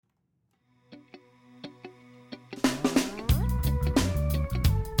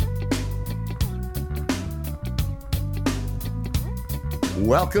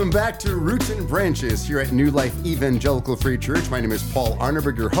Welcome back to Roots and Branches here at New Life Evangelical Free Church. My name is Paul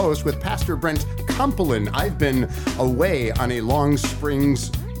Arneberg, your host, with Pastor Brent Kumpelen. I've been away on a long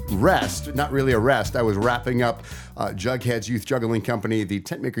spring's rest, not really a rest. I was wrapping up Jughead's Youth Juggling Company, the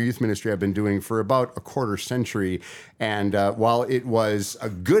tent maker youth ministry I've been doing for about a quarter century. And while it was a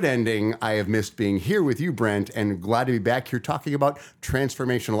good ending, I have missed being here with you, Brent, and glad to be back here talking about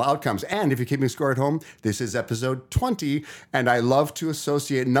transformational outcomes. And if you're keeping score at home, this is episode 20, and I love to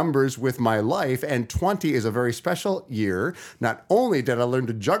associate numbers with my life, and 20 is a very special year. Not only did I learn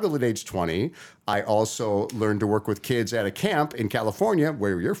to juggle at age 20, I also learned to work with kids at a camp in California,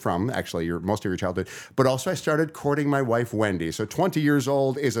 where you're from, actually, most of your childhood, but also I started courting my wife, Wendy. So 20 years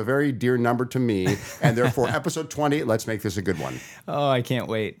old is a very dear number to me, and therefore, episode 20, let's make this a good one. Oh, I can't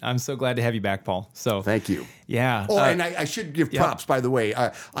wait. I'm so glad to have you back, Paul. So thank you. Yeah. Oh, and I should give props, by the way.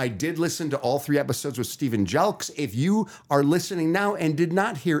 I did listen to all 3 episodes with Stephen Jelks. If you are listening now and did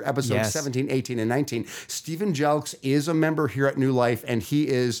not hear episodes 17, 18, and 19, Stephen Jelks is a member here at New Life, and he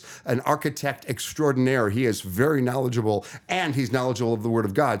is an architect extraordinaire. He is very knowledgeable, and he's knowledgeable of the Word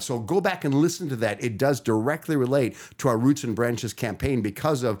of God. So go back and listen to that. It does directly relate to our Roots and Branches campaign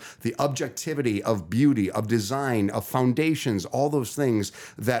because of the objectivity of beauty, of design, of foundations, all those things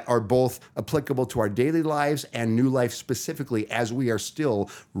that are both applicable to our daily lives and New Life specifically, as we are still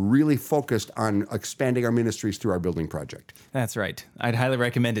really focused on expanding our ministries through our building project. That's right. I'd highly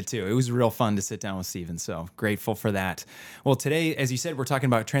recommend it too. It was real fun to sit down with Stephen, so grateful for that. Well, today, as you said, we're talking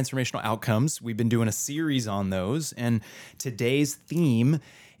about transformational outcomes. We've been doing a series on those, and today's theme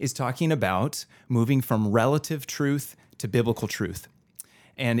is talking about moving from relative truth to biblical truth.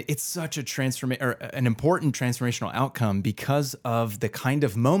 And it's such an important transformational outcome because of the kind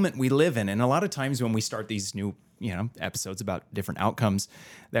of moment we live in. And a lot of times when we start these new, episodes about different outcomes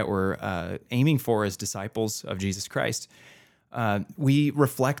that we're aiming for as disciples of Jesus Christ, we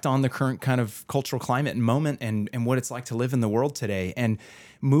reflect on the current kind of cultural climate and moment and what it's like to live in the world today. And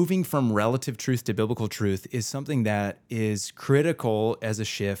moving from relative truth to biblical truth is something that is critical as a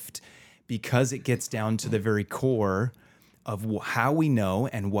shift because it gets down to the very core of how we know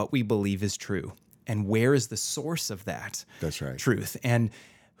and what we believe is true, and where is the source of that truth, and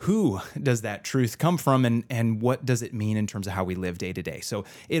who does that truth come from, and what does it mean in terms of how we live day to day. So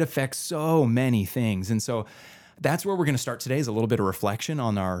it affects so many things, and so that's where we're going to start today, is a little bit of reflection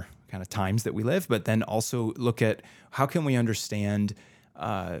on our kind of times that we live, but then also look at how can we understand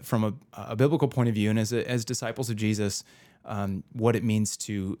from a biblical point of view and as disciples of Jesus, what it means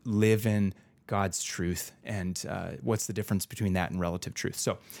to live in God's truth, and what's the difference between that and relative truth.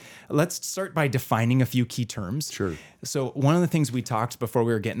 So let's start by defining a few key terms. Sure. So one of the things we talked before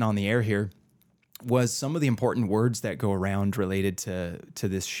we were getting on the air here was some of the important words that go around related to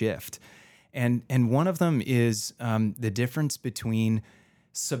this shift. And one of them is the difference between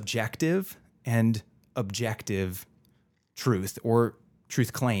subjective and objective truth, or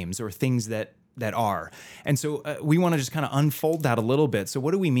truth claims, or things that are. And so we want to just kind of unfold that a little bit. So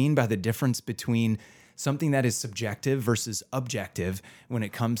what do we mean by the difference between something that is subjective versus objective when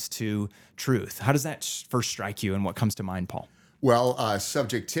it comes to truth? How does that first strike you, and what comes to mind, Paul? Well,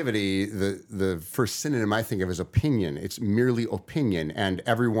 subjectivity, the first synonym I think of is opinion. It's merely opinion, and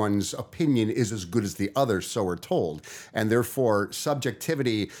everyone's opinion is as good as the other, so we're told. And therefore,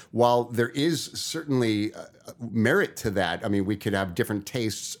 subjectivity, while there is certainly merit to that, I mean, we could have different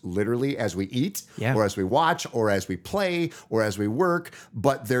tastes literally as we eat, or as we watch, or as we play, or as we work,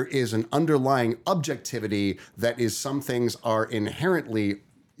 but there is an underlying objectivity that is some things are inherently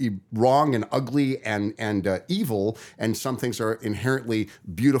wrong and ugly and evil, and some things are inherently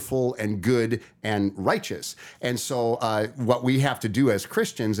beautiful and good and righteous. And so what we have to do as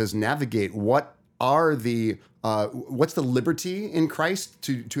Christians is navigate what are the what's the liberty in Christ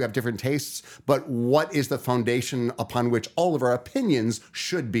to have different tastes, but what is the foundation upon which all of our opinions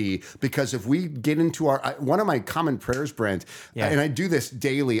should be? Because if we get into one of my common prayers, Brent, and I do this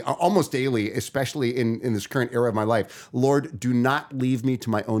daily, almost daily, especially in this current era of my life, Lord, do not leave me to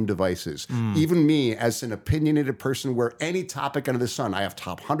my own devices. Even me, as an opinionated person, where any topic under the sun, I have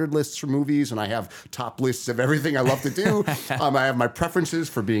top 100 lists for movies, and I have top lists of everything I love to do. I have my preferences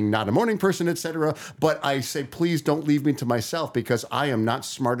for being not a morning person, etc. But I say, please don't leave me to myself, because I am not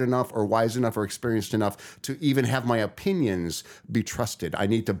smart enough or wise enough or experienced enough to even have my opinions be trusted. I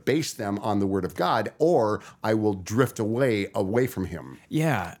need to base them on the Word of God, or I will drift away from Him.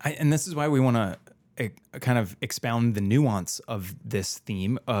 Yeah, and this is why we want to kind of expound the nuance of this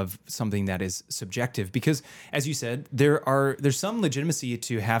theme of something that is subjective, because as you said, there's some legitimacy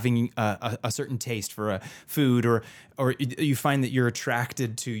to having a certain taste for a food, or you find that you're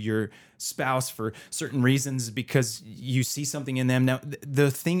attracted to your spouse for certain reasons because you see something in them. Now, the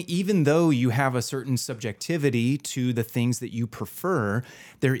thing, even though you have a certain subjectivity to the things that you prefer,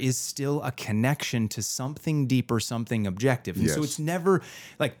 there is still a connection to something deeper, something objective. And so it's never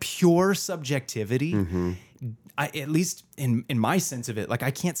like pure subjectivity. At least in my sense of it, like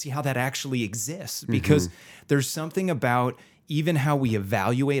I can't see how that actually exists because there's something about even how we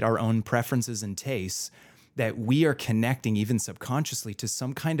evaluate our own preferences and tastes that we are connecting even subconsciously to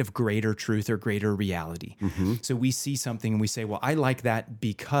some kind of greater truth or greater reality. So we see something and we say, well, I like that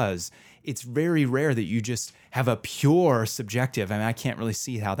because it's very rare that you just have a pure subjective. I mean, I can't really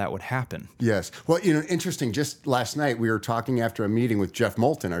see how that would happen. Yes. Well, interesting. Just last night, we were talking after a meeting with Jeff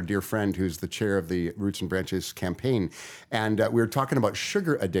Moulton, our dear friend who's the chair of the Roots and Branches campaign. And we were talking about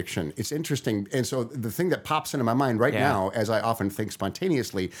sugar addiction. It's interesting. And so the thing that pops into my mind right now, as I often think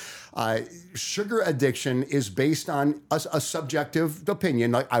spontaneously, sugar addiction is based on a subjective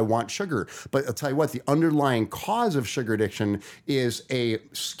opinion, like I want sugar. But I'll tell you what, the underlying cause of sugar addiction is a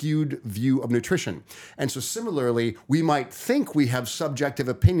skewed view of nutrition. And so similarly, we might think we have subjective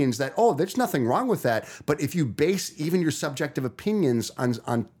opinions that, oh, there's nothing wrong with that. But if you base even your subjective opinions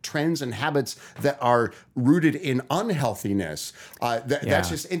on trends and habits that are rooted in unhealthiness, that's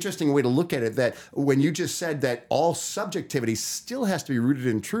just an interesting way to look at it, that when you just said that all subjectivity still has to be rooted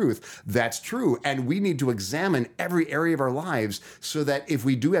in truth, that's true. And we need to examine every area of our lives so that if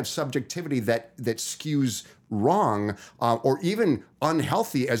we do have subjectivity that skews wrong or even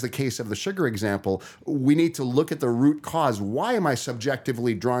unhealthy, as the case of the sugar example, we need to look at the root cause. Why am I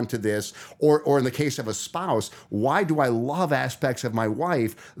subjectively drawn to this? Or in the case of a spouse, why do I love aspects of my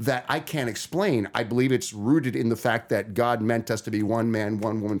wife that I can't explain? I believe it's rooted in the fact that God meant us to be one man,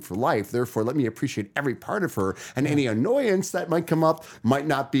 one woman for life. Therefore, let me appreciate every part of her. And any annoyance that might come up might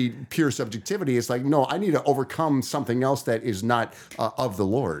not be pure subjectivity. It's like, no, I need to overcome something else that is not of the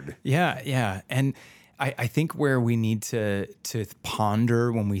Lord. Yeah. And I think where we need to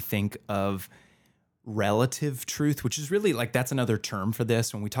ponder when we think of relative truth, which is really like that's another term for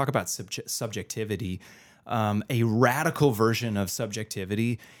this. When we talk about subjectivity, a radical version of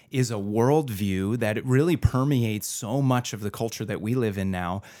subjectivity is a worldview that it really permeates so much of the culture that we live in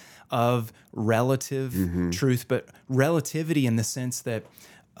now of relative truth, but relativity in the sense that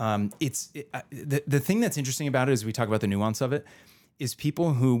the thing that's interesting about it as we talk about the nuance of it is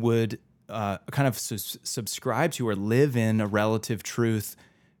people who would kind of subscribe to or live in a relative truth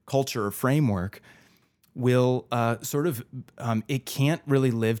culture or framework will it can't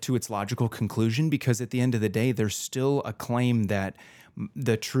really live to its logical conclusion because at the end of the day, there's still a claim that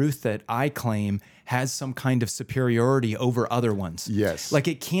the truth that I claim has some kind of superiority over other ones. Yes. Like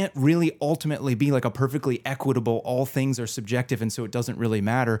it can't really ultimately be like a perfectly equitable, all things are subjective and so it doesn't really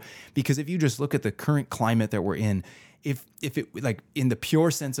matter because if you just look at the current climate that we're in, if it like in the pure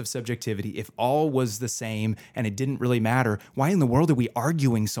sense of subjectivity, if all was the same and it didn't really matter, why in the world are we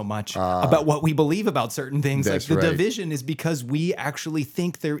arguing so much about what we believe about certain things? Like the division is because we actually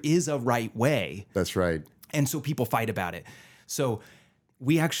think there is a right way. That's right. And so people fight about it. So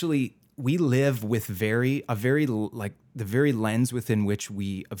we live with the very lens within which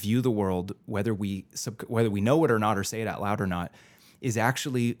we view the world, whether we know it or not or say it out loud or not, is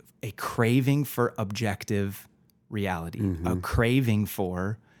actually a craving for objective reality, a craving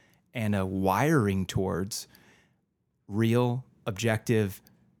for and a wiring towards real, objective,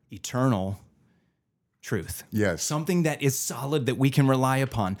 eternal truth. Yes. Something that is solid that we can rely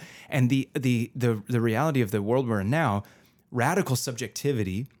upon. And the reality of the world we're in now, radical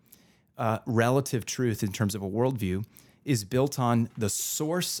subjectivity, relative truth in terms of a worldview, is built on the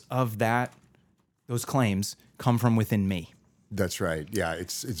source of those claims come from within me. That's right. Yeah,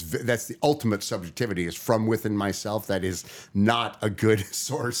 that's the ultimate subjectivity is from within myself. That is not a good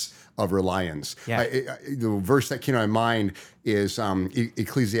source of reliance. Yeah. The verse that came to my mind is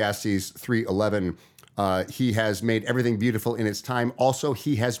Ecclesiastes 3:11. He has made everything beautiful in its time. Also,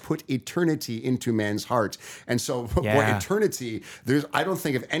 he has put eternity into man's heart. And so for eternity, I don't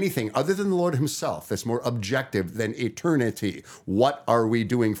think of anything other than the Lord himself that's more objective than eternity. What are we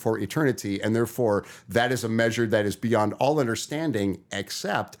doing for eternity? And therefore, that is a measure that is beyond all understanding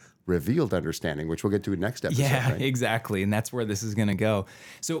except revealed understanding, which we'll get to in next episode. Yeah, right? Exactly. And that's where this is going to go.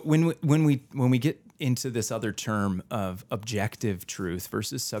 So when we get into this other term of objective truth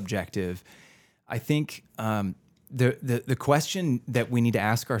versus subjective, I think the question that we need to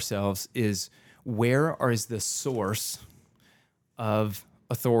ask ourselves is where is the source of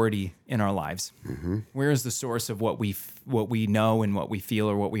authority in our lives? Mm-hmm. Where is the source of what we know and what we feel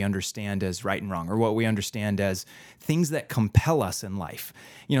or what we understand as right and wrong or what we understand as things that compel us in life?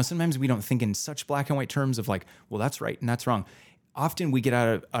 You know, sometimes we don't think in such black and white terms of like, well, that's right and that's wrong. often we get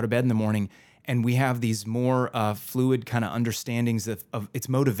out of bed in the morning and we have these more fluid kind of understandings of its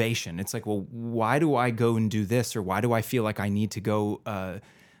motivation. It's like, well, why do I go and do this? Or why do I feel like I need to go?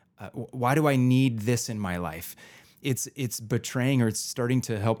 Why do I need this in my life? It's betraying, or it's starting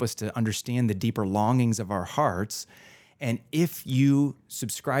to help us to understand the deeper longings of our hearts. And if you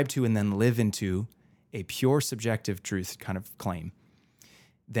subscribe to and then live into a pure subjective truth kind of claim,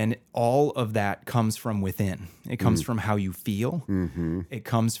 then all of that comes from within. It comes from how you feel. It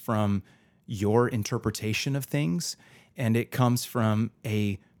comes from your interpretation of things, and it comes from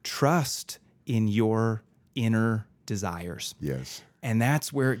a trust in your inner desires. Yes. And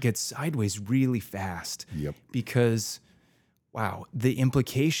that's where it gets sideways really fast. Yep. Because, wow, the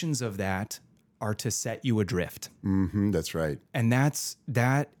implications of that are to set you adrift. That's right. And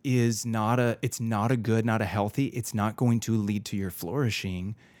that is not a good, not a healthy, it's not going to lead to your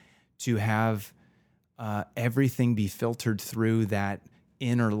flourishing to have everything be filtered through that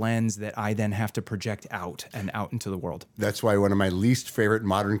inner lens that I then have to project out and out into the world. That's why one of my least favorite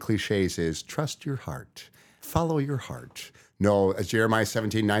modern cliches is trust your heart, follow your heart. No, as Jeremiah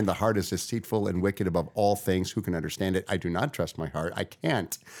 17:9, the heart is deceitful and wicked above all things. Who can understand it? I do not trust my heart. I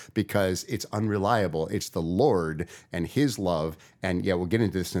can't, because it's unreliable. It's the Lord and his love. And yeah, we'll get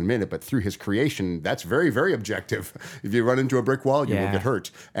into this in a minute, but through his creation, that's very, very objective. If you run into a brick wall, you will get hurt.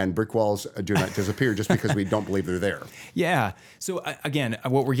 And brick walls do not disappear just because we don't believe they're there. Yeah. So again,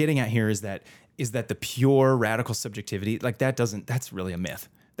 what we're getting at here is that the pure radical subjectivity, like that's really a myth.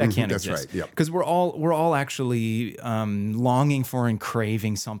 That can't exist. That's right. Yep. Because we're all actually longing for and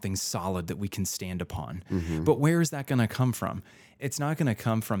craving something solid that we can stand upon. But where is that going to come from? It's not going to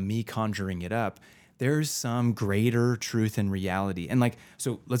come from me conjuring it up. There's some greater truth and reality. And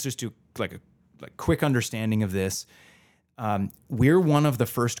so let's just do like a quick understanding of this. We're one of the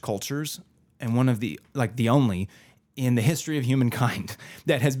first cultures, and one of the only in the history of humankind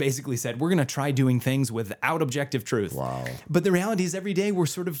that has basically said, we're going to try doing things without objective truth. Wow. But the reality is every day we're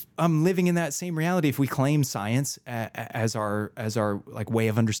sort of living in that same reality. If we claim science as our way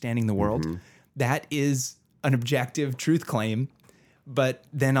of understanding the world, that is an objective truth claim. But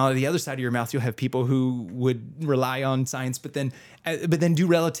then on the other side of your mouth, you'll have people who would rely on science, but then do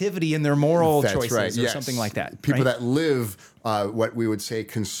relativity in their moral choices or something like that. People that live what we would say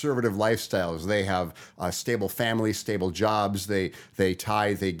conservative lifestyles. They have stable families, stable jobs. They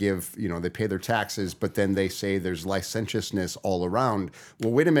tithe, they give, they pay their taxes, but then they say there's licentiousness all around.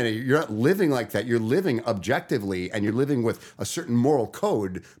 Well, wait a minute. You're not living like that. You're living objectively, and you're living with a certain moral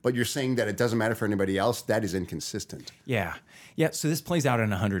code, but you're saying that it doesn't matter for anybody else. That is inconsistent. Yeah. Yeah, so this plays out in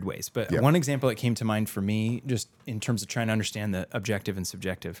 100 ways. But one example that came to mind for me, just in terms of trying to understand the objective and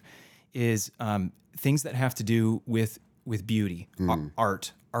subjective, is things that have to do with beauty,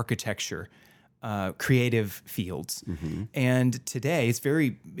 art, architecture, creative fields. And today, it's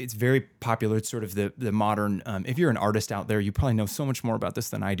very popular. It's sort of the modern. If you're an artist out there, you probably know so much more about this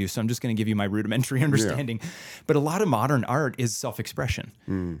than I do. So I'm just going to give you my rudimentary understanding. But a lot of modern art is self-expression,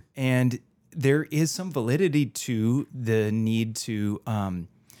 and there is some validity to the need to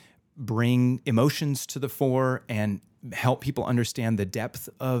bring emotions to the fore and help people understand the depth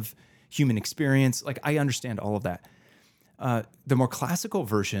of human experience. Like, I understand all of that. The more classical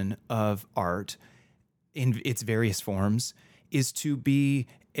version of art in its various forms is to be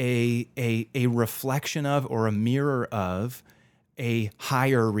a reflection of, or a mirror of, a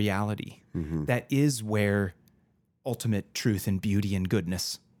higher reality. That is where ultimate truth and beauty and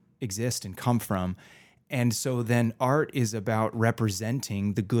goodness exist and come from. And so then art is about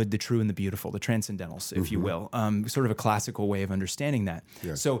representing the good, the true, and the beautiful, the transcendentals, if you will, sort of a classical way of understanding that.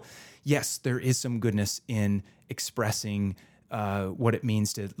 Yes. So yes, there is some goodness in expressing what it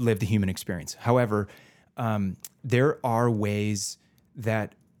means to live the human experience. However, there are ways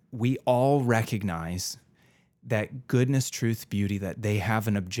that we all recognize that goodness, truth, beauty, that they have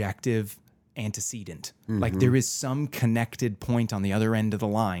an objective antecedent. Like, there is some connected point on the other end of the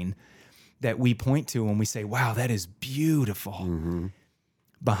line that we point to when we say, wow, that is beautiful.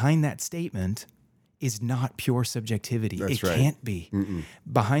 Behind that statement is not pure subjectivity. It can't be.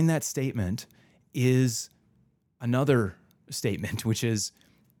 Behind that statement is another statement, which is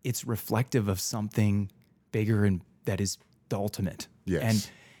it's reflective of something bigger, and that is the ultimate. Yes.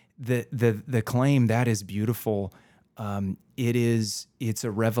 And the claim that is beautiful, it's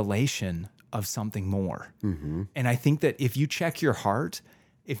a revelation of something more. And I think that if you check your heart,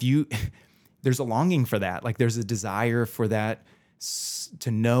 there's a longing for that. Like, there's a desire for that,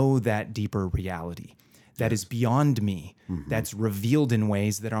 to know that deeper reality that is beyond me, that's revealed in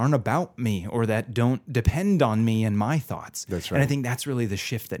ways that aren't about me, or that don't depend on me and my thoughts. That's right. And I think that's really the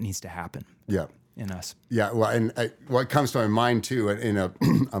shift that needs to happen. Yeah. in us. Yeah, well, and what comes to my mind too, in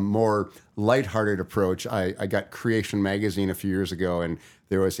a more lighthearted approach, I got Creation magazine a few years ago, and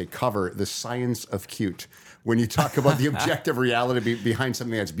there was a cover, "The Science of Cute." When you talk about the objective reality behind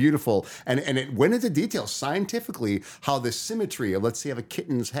something that's beautiful, and it went into detail scientifically how the symmetry of, let's say, of a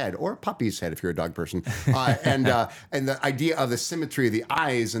kitten's head or a puppy's head if you're a dog person, and the idea of the symmetry of the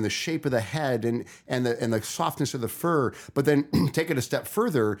eyes and the shape of the head and the softness of the fur. But then take it a step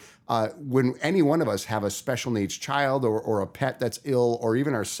further, when any one of us have a special needs child or a pet that's ill, or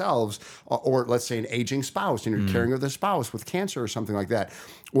even ourselves, or let's say an aging spouse, and you're caring for the spouse with cancer or something like that.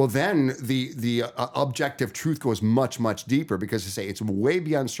 Well, then the objective truth goes much, much deeper, because they say it's way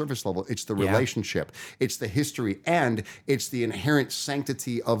beyond surface level. It's the relationship, it's the history, and it's the inherent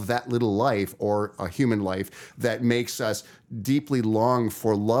sanctity of that little life or a human life that makes us deeply long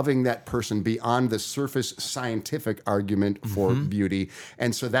for loving that person beyond the surface scientific argument for beauty.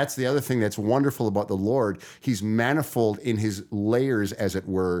 And so that's the other thing that's wonderful about the Lord. He's manifold in his layers, as it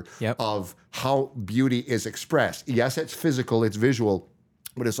were, of how beauty is expressed. Yes, it's physical, it's visual,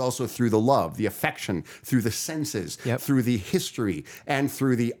 but it's also through the love, the affection, through the senses, through the history, and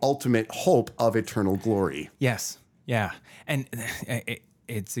through the ultimate hope of eternal glory. Yes. Yeah. And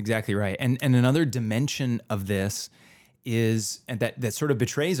it's exactly right. And another dimension of this is, and that sort of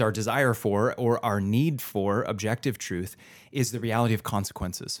betrays our desire for or our need for objective truth, is the reality of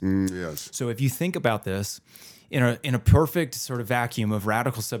consequences. Yes. So if you think about this in a perfect sort of vacuum of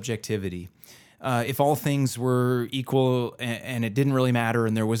radical subjectivity, if all things were equal and it didn't really matter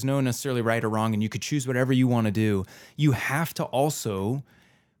and there was no necessarily right or wrong and you could choose whatever you want to do, you have to also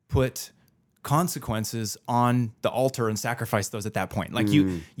put consequences on the altar and sacrifice those at that point. Like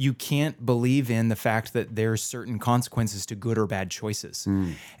you can't believe in the fact that there's certain consequences to good or bad choices.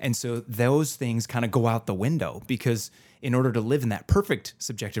 And so those things kind of go out the window, because in order to live in that perfect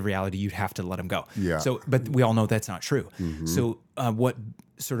subjective reality, you'd have to let them go. Yeah. So, but we all know that's not true. So what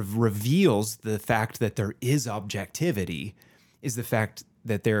sort of reveals the fact that there is objectivity is the fact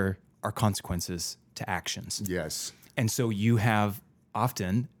that there are consequences to actions. Yes. And so you have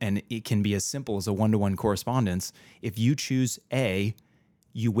often, and it can be as simple as a one-to-one correspondence, if you choose A,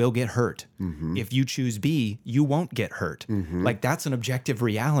 you will get hurt. If you choose B, you won't get hurt. Like, that's an objective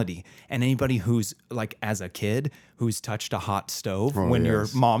reality. And anybody who's, like, as a kid, who's touched a hot stove when your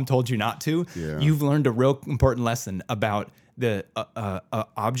mom told you not to, you've learned a real important lesson about the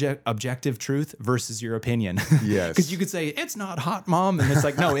objective truth versus your opinion. Yes. Because you could say, it's not hot, Mom. And it's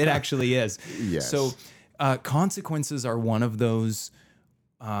like, no, it actually is. Yes. So consequences are one of those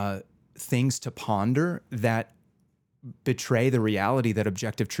things to ponder that betray the reality that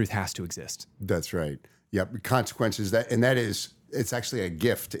objective truth has to exist. That's right. Yep. Consequences, it's actually a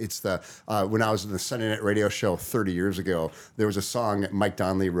gift. It's when I was in the Sunday Night Radio show 30 years ago, there was a song that Mike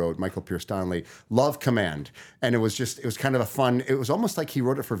Donnelly wrote, Michael Pierce Donnelly, Love Command. And it was kind of a fun, it was almost like he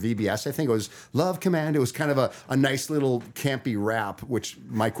wrote it for VBS. I think it was Love Command. It was kind of a nice little campy rap, which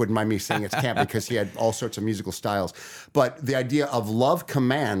Mike wouldn't mind me saying it's campy because he had all sorts of musical styles. But the idea of love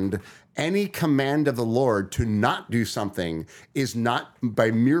command, any command of the Lord to not do something, is not by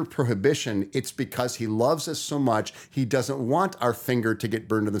mere prohibition. It's because he loves us so much, he doesn't want our finger to get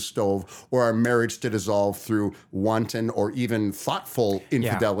burned in the stove or our marriage to dissolve through wanton or even thoughtful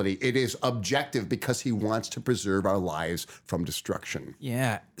infidelity. It is objective because he wants to preserve our lives from destruction.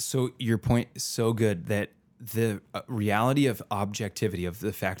 Yeah. So your point is so good, that the reality of objectivity, of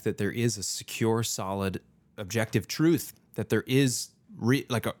the fact that there is a secure, solid, objective truth, that there is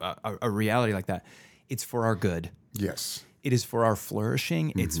a reality like that, it's for our good. Yes. It is for our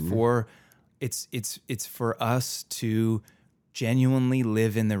flourishing. It's for us to genuinely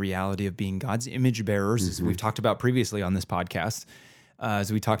live in the reality of being God's image bearers, as we've talked about previously on this podcast,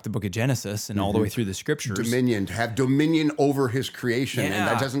 as we talked the book of Genesis and all the way through the scriptures. Dominion, to have dominion over his creation. And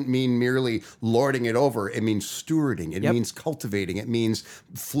that doesn't mean merely lording it over. It means stewarding. It means cultivating. It means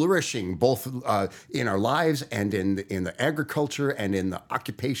flourishing, both in our lives and in the agriculture and in the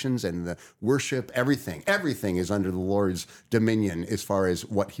occupations and the worship, everything. Everything is under the Lord's dominion as far as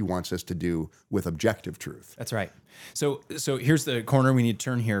what he wants us to do with objective truth. That's right. So here's the corner we need to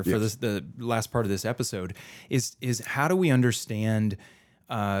turn here for the last part of this episode is how do we understand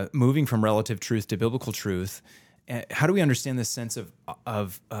moving from relative truth to biblical truth? How do we understand this sense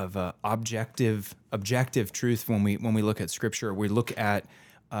of objective truth when we look at Scripture? We look at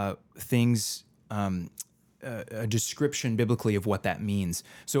things, a description biblically of what that means.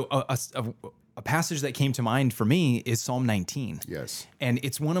 So a passage that came to mind for me is Psalm 19. Yes. And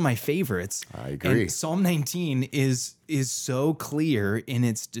it's one of my favorites. I agree. And Psalm 19 is so clear in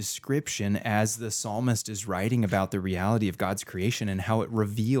its description as the psalmist is writing about the reality of God's creation and how it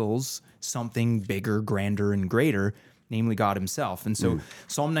reveals something bigger, grander, and greater, namely God himself. And so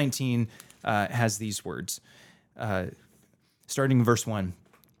Psalm 19 has these words, starting in verse 1.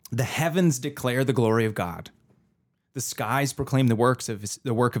 The heavens declare the glory of God. The skies proclaim the work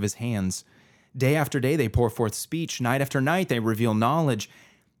of his hands. Day after day they pour forth speech. Night after night they reveal knowledge.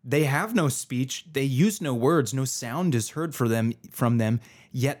 They have no speech. They use no words. No sound is heard from them.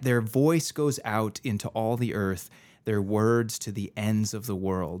 Yet their voice goes out into all the earth, their words to the ends of the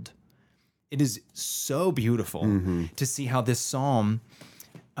world. It is so beautiful to see how this psalm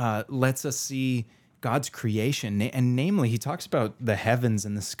lets us see God's creation, and namely, he talks about the heavens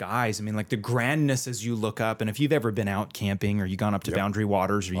and the skies. I mean, like the grandness as you look up, and if you've ever been out camping or you gone up to Boundary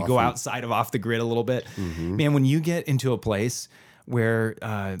Waters or you go outside of off the grid a little bit, man, when you get into a place where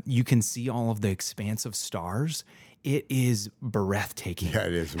you can see all of the expanse of stars, it is breathtaking. Yeah,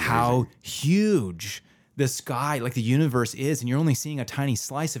 it is amazing. How huge the sky, like the universe is, and you're only seeing a tiny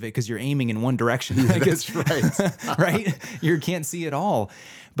slice of it because you're aiming in one direction. Yeah, Like that's right. right? You can't see it all.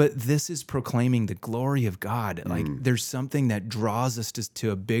 But this is proclaiming the glory of God. Like there's something that draws us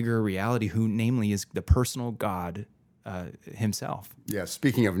to a bigger reality, who namely is the personal God himself. Yeah,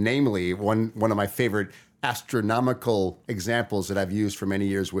 speaking of namely, one of my favorite astronomical examples that I've used for many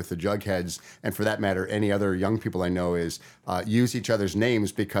years with the Jugheads, and for that matter, any other young people I know, is use each other's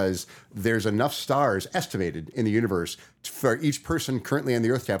names, because there's enough stars estimated in the universe for each person currently on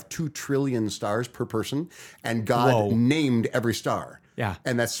the earth to have 2 trillion stars per person, and God named every star. Yeah.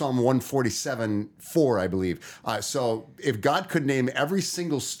 And that's Psalm 147:4, I believe. So if God could name every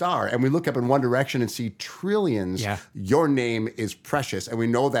single star, and we look up in one direction and see trillions, your name is precious. And we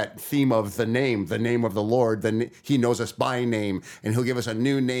know that theme of the name of the Lord. Then he knows us by name, and he'll give us a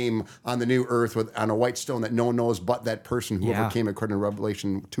new name on the new earth on a white stone that no one knows but that person who overcame, according to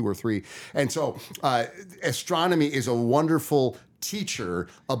Revelation 2 or 3. And so astronomy is a wonderful teacher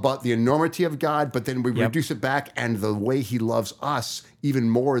about the enormity of God, but then we reduce it back and the way he loves us even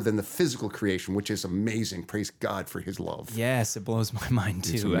more than the physical creation, which is amazing. Praise God for his love. Yes, it blows my mind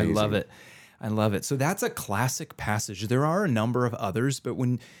too. I love it. I love it. So that's a classic passage. There are a number of others, but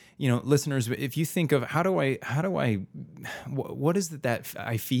when, listeners, if you think of what is it that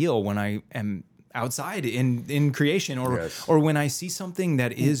I feel when I am outside in creation, or when I see something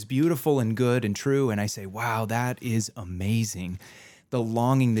that is beautiful and good and true, and I say, wow, that is amazing. The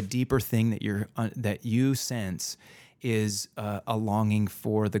longing, the deeper thing that you sense is a longing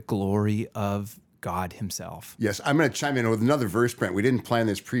for the glory of God himself. Yes, I'm going to chime in with another verse, Brent. We didn't plan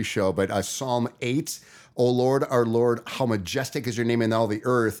this pre-show, but Psalm 8, O Lord, our Lord, how majestic is your name in all the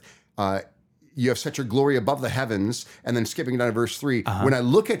earth. You have set your glory above the heavens. And then skipping down to verse 3, when I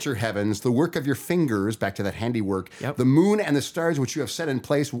look at your heavens, the work of your fingers, back to that handiwork, the moon and the stars which you have set in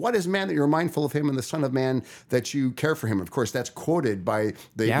place, what is man that you're mindful of him, and the son of man that you care for him? Of course, that's quoted by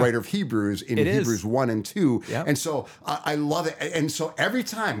the writer of Hebrews in Hebrews 1 and 2. And so I love it. And so every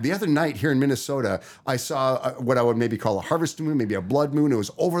time, the other night here in Minnesota, I saw what I would maybe call a harvest moon, maybe a blood moon. It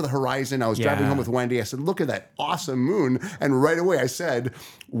was over the horizon. I was driving home with Wendy. I said, look at that awesome moon. And right away I said,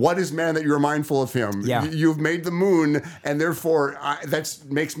 what is man that you're mindful of him? You've made the moon, and therefore that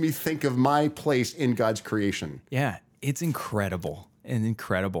makes me think of my place in God's creation. Yeah, it's incredible.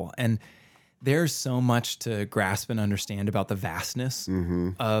 And there's so much to grasp and understand about the vastness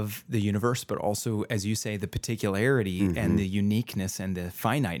of the universe, but also, as you say, the particularity and the uniqueness and the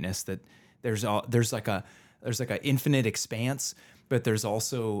finiteness, that there's like a infinite expanse, but there's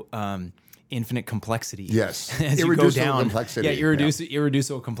also infinite complexity. Yes, as you go down, complexity.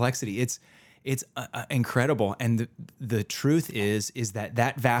 Irreducible complexity. It's incredible, and the truth is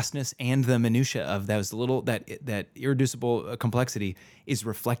that vastness and the minutia of those little that irreducible complexity is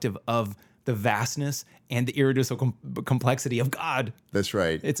reflective of the vastness and the irreducible complexity of God. That's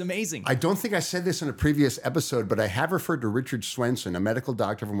right. It's amazing. I don't think I said this in a previous episode, but I have referred to Richard Swenson, a medical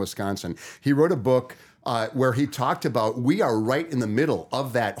doctor from Wisconsin. He wrote a book where he talked about we are right in the middle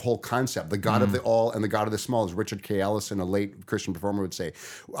of that whole concept, the God of the all and the God of the small, as Richard K. Allison, a late Christian performer, would say.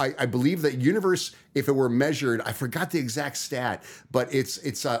 I believe that universe, if it were measured, I forgot the exact stat, but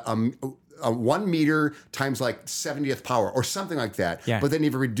it's a 1 meter times like 70th power or something like that. But then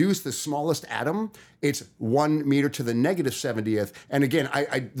if you reduce the smallest atom, it's 1 meter to the negative 70th. And again,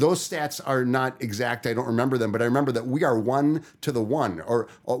 I those stats are not exact. I don't remember them, but I remember that we are 1 to the 1, or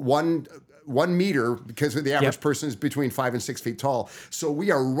 1 1 meter, because the average person is between 5 and 6 feet tall. So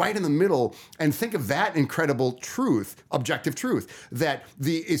we are right in the middle. And think of that incredible truth, objective truth, that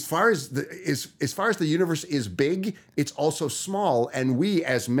as far as the universe is big, it's also small, and we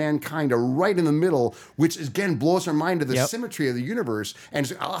as mankind are right in the middle, which again blows our mind to the symmetry of the universe. And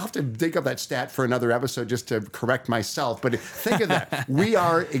so I'll have to dig up that stat for another episode just to correct myself. But think of that. We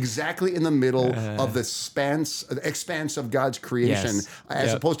are exactly in the middle of the expanse of God's creation,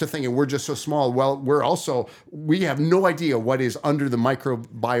 as opposed to thinking we're just so small. Well, we have no idea what is under the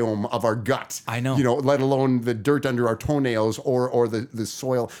microbiome of our gut. I know. Let alone the dirt under our toenails or the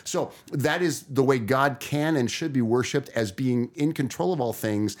soil. So that is the way God can and should be worshipped, as being in control of all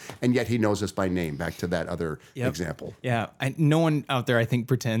things, and yet he knows us by name. Back to that other example. Yeah. No one out there, I think,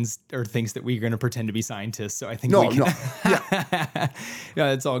 pretends or thinks that we're going to pretend to be scientists. So I think No. Yeah,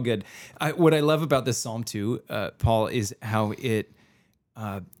 it's all good. What I love about this Psalm too, Paul, is how it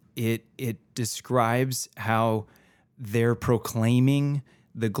describes how they're proclaiming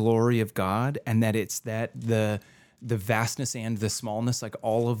the glory of God, and that it's that the vastness and the smallness, like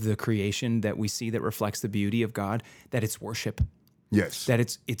all of the creation that we see that reflects the beauty of God, that it's worship. Yes. That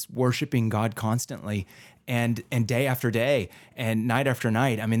it's worshiping God constantly, and day after day and night after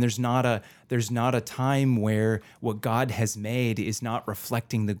night. I mean, there's not a time where what God has made is not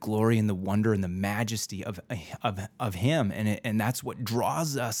reflecting the glory and the wonder and the majesty of Him, and that's what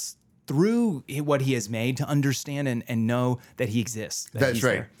draws us through what he has made to understand and know that he exists. That's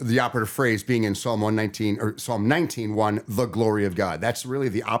right. There. The operative phrase being in Psalm 119 or Psalm 19:1, the glory of God. That's really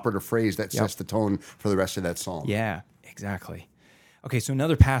the operative phrase that sets the tone for the rest of that psalm. Yeah, exactly. Okay, so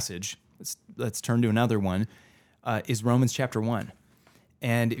another passage, let's turn to another one, is Romans chapter 1.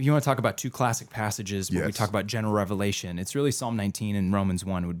 And if you want to talk about two classic passages where we talk about general revelation, it's really Psalm 19 and Romans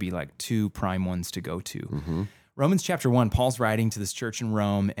 1 would be like two prime ones to go to. Mm-hmm. Romans chapter 1, Paul's writing to this church in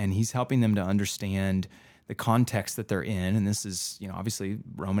Rome, and he's helping them to understand the context that they're in. And this is, obviously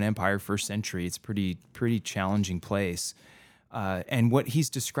Roman Empire, first century. It's a pretty challenging place. And what he's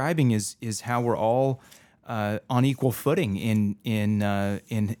describing is how we're all on equal footing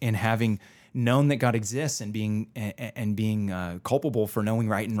in having known that God exists and being culpable for knowing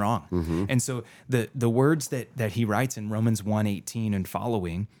right and wrong. Mm-hmm. And so the words that he writes in Romans 1:18 and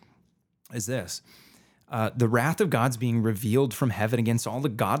following is this. The wrath of God's being revealed from heaven against all the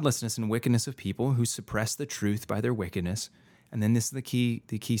godlessness and wickedness of people who suppress the truth by their wickedness. And then this is the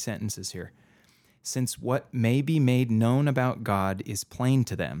key sentences here. Since what may be made known about God is plain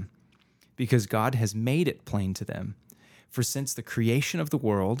to them, because God has made it plain to them. For since the creation of the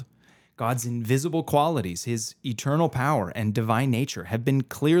world, God's invisible qualities, his eternal power and divine nature have been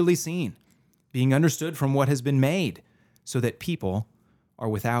clearly seen, being understood from what has been made, so that people are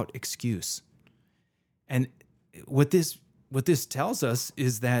without excuse. And what this tells us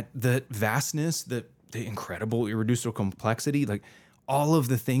is that the vastness, the incredible, irreducible complexity, like all of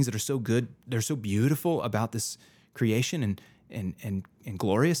the things that are so good, they're so beautiful about this creation and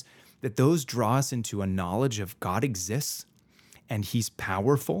glorious, that those draw us into a knowledge of God exists and he's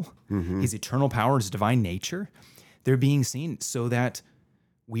powerful, his eternal power, his divine nature. They're being seen so that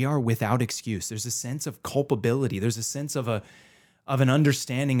we are without excuse. There's a sense of culpability. There's a sense of an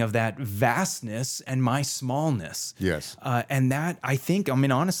understanding of that vastness and my smallness. Yes. And that, I think,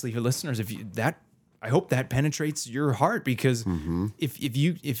 honestly, your listeners, I hope that penetrates your heart, because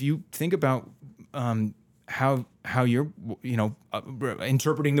if you think about how you're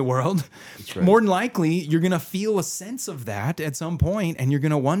interpreting the world, right, more than likely you're going to feel a sense of that at some point, and you're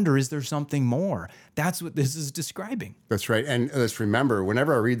going to wonder, is there something more? That's what this is describing. That's right. And let's remember,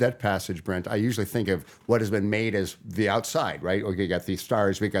 whenever I read that passage, Brent, I usually think of what has been made as the outside, right? Okay, we got the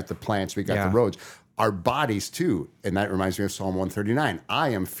stars, we got the plants, we got the roads. Our bodies too, and that reminds me of Psalm 139. I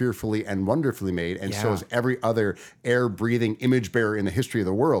am fearfully and wonderfully made, and so is every other air-breathing image bearer in the history of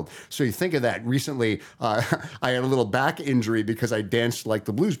the world. So you think of that. Recently, I had a little back injury because I danced like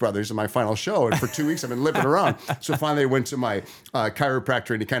the Blues Brothers in my final show, and for 2 weeks I've been limping around. So finally I went to my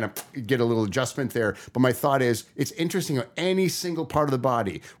chiropractor and to kind of get a little adjustment there. But my thought is, it's interesting how any single part of the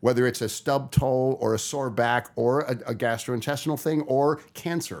body, whether it's a stub toe or a sore back or a gastrointestinal thing or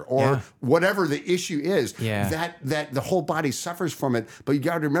cancer or whatever the issue is, that the whole body suffers from it. But you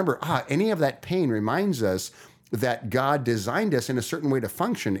got to remember, any of that pain reminds us that God designed us in a certain way to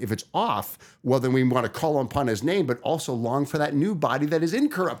function. If it's off, well, then we want to call upon his name, but also long for that new body that is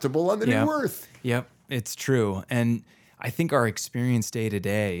incorruptible on the new earth. Yep, it's true. And I think our experience day to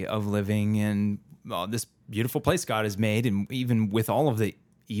day of living in this beautiful place God has made, and even with all of the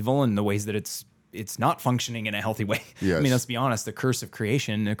evil and the ways that it's not functioning in a healthy way. Yes. Let's be honest, the curse of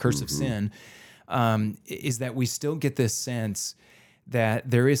creation, the curse of sin, is that we still get this sense that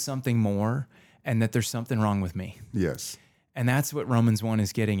there is something more and that there's something wrong with me. Yes. And that's what Romans 1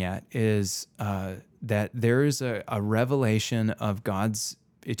 is getting at, is that there is a revelation of God's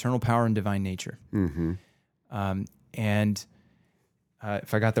eternal power and divine nature. Mm-hmm. And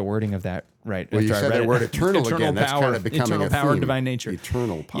if I got the wording of that right. Well, you said that word eternal again. That's power, kind of becoming eternal a power theme. and divine nature.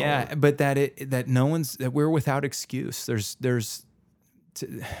 Eternal power. Yeah, but that we're without excuse. There's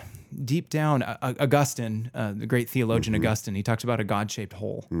deep down, Augustine, the great theologian Augustine, he talks about a God-shaped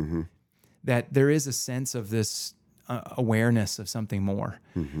hole. Mm-hmm. That there is a sense of this awareness of something more.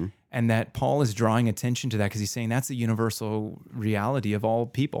 Mm-hmm. And that Paul is drawing attention to that because he's saying that's the universal reality of all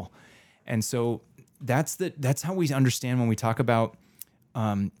people. And so that's how we understand when we talk about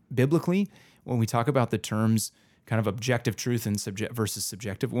biblically, when we talk about the terms kind of objective truth and versus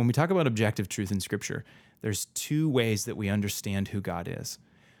subjective. When we talk about objective truth in Scripture, there's two ways that we understand who God is.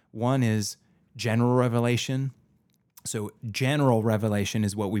 One is general revelation. So general revelation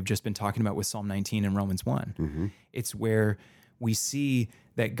is what we've just been talking about with Psalm 19 and Romans 1. Mm-hmm. It's where we see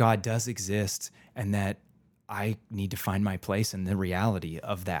that God does exist and that I need to find my place in the reality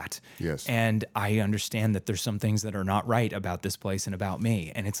of that. Yes. And I understand that there's some things that are not right about this place and about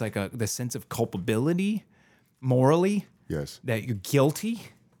me. And it's like the sense of culpability morally. Yes. That you're guilty.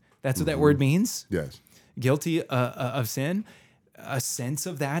 That's what that word means. Yes. Guilty of sin. A sense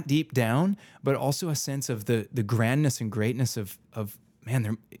of that deep down, but also a sense of the grandness and greatness of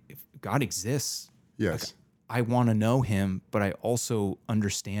man, if God exists. Yes. Like, I want to know him, but I also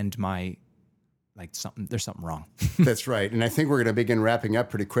understand there's something wrong. That's right. And I think we're going to begin wrapping up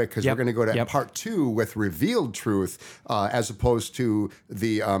pretty quick because we're going to go to part 2 with revealed truth as opposed to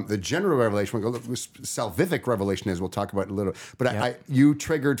the general revelation. We'll go with salvific revelation, as we'll talk about in a little. But you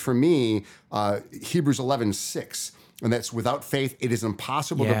triggered for me Hebrews 11:6. And that's without faith, it is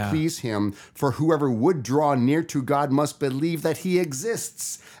impossible to please him. For whoever would draw near to God must believe that he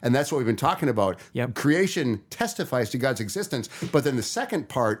exists. And that's what we've been talking about. Yep. Creation testifies to God's existence. But then the second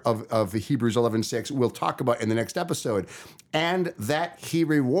part of Hebrews 11:6 we'll talk about in the next episode. And that he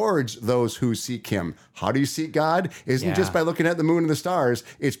rewards those who seek him. How do you seek God? Isn't just by looking at the moon and the stars.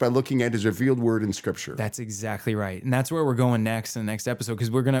 It's by looking at his revealed word in Scripture. That's exactly right. And that's where we're going next in the next episode,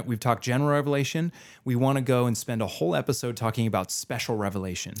 because we've talked general revelation. We want to go and spend a whole episode talking about special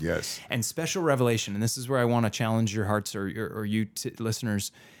revelation. Yes. And special revelation, and this is where I want to challenge your hearts or you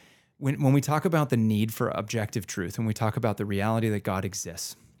listeners. When we talk about the need for objective truth, when we talk about the reality that God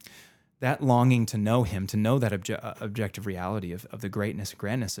exists, that longing to know him, to know that objective reality of the greatness and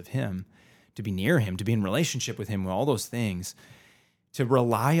grandness of him, to be near him, to be in relationship with him, all those things, to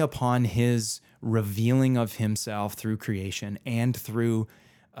rely upon his revealing of himself through creation and through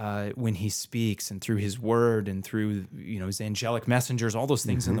when he speaks and through his word and through his angelic messengers, all those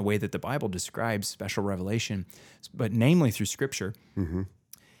things in the way that the Bible describes special revelation, but namely through Scripture,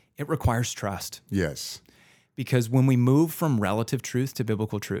 it requires trust. Yes. Because when we move from relative truth to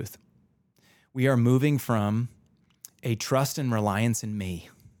biblical truth, we are moving from a trust and reliance in me.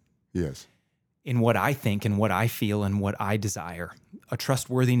 Yes. In what I think and what I feel and what I desire, a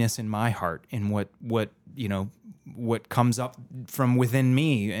trustworthiness in my heart, in what comes up from within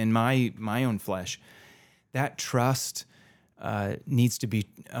me and my own flesh. That trust needs to be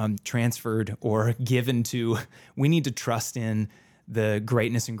transferred or given to. We need to trust in the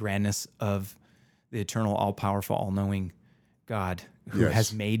greatness and grandness of the eternal, all-powerful, all-knowing God who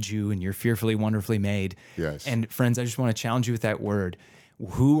has made you, and you're fearfully, wonderfully made. Yes. And friends, I just want to challenge you with that word.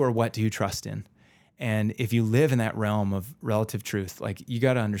 Who or what do you trust in? And if you live in that realm of relative truth, like, you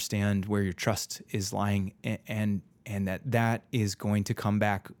got to understand where your trust is lying, and that is going to come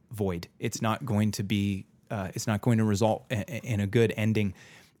back void. It's not going to be. It's not going to result in a good ending.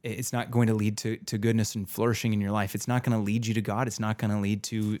 It's not going to lead to goodness and flourishing in your life. It's not going to lead you to God. It's not going to lead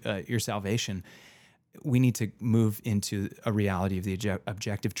to your salvation. We need to move into a reality of the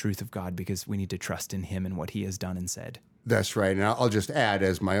objective truth of God, because we need to trust in him and what he has done and said. That's right. And I'll just add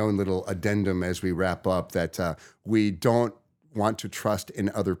as my own little addendum as we wrap up that we don't want to trust in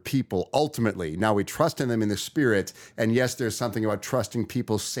other people ultimately. Now, we trust in them in the Spirit. And yes, there's something about trusting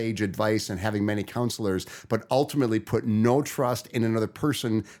people's sage advice and having many counselors, but ultimately put no trust in another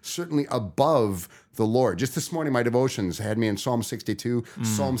person, certainly above the Lord. Just this morning, my devotions had me in Psalm 62,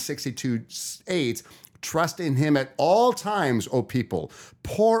 Psalm 62:8. Trust in him at all times, O people.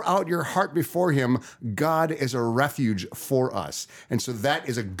 Pour out your heart before him. God is a refuge for us. And so that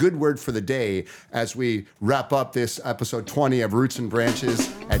is a good word for the day as we wrap up this episode 20 of Roots and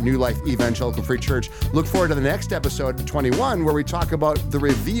Branches at New Life Evangelical Free Church. Look forward to the next episode, 21, where we talk about the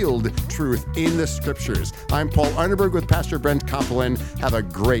revealed truth in the Scriptures. I'm Paul Arneberg with Pastor Brent Koppelin. Have a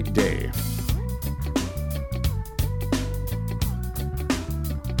great day.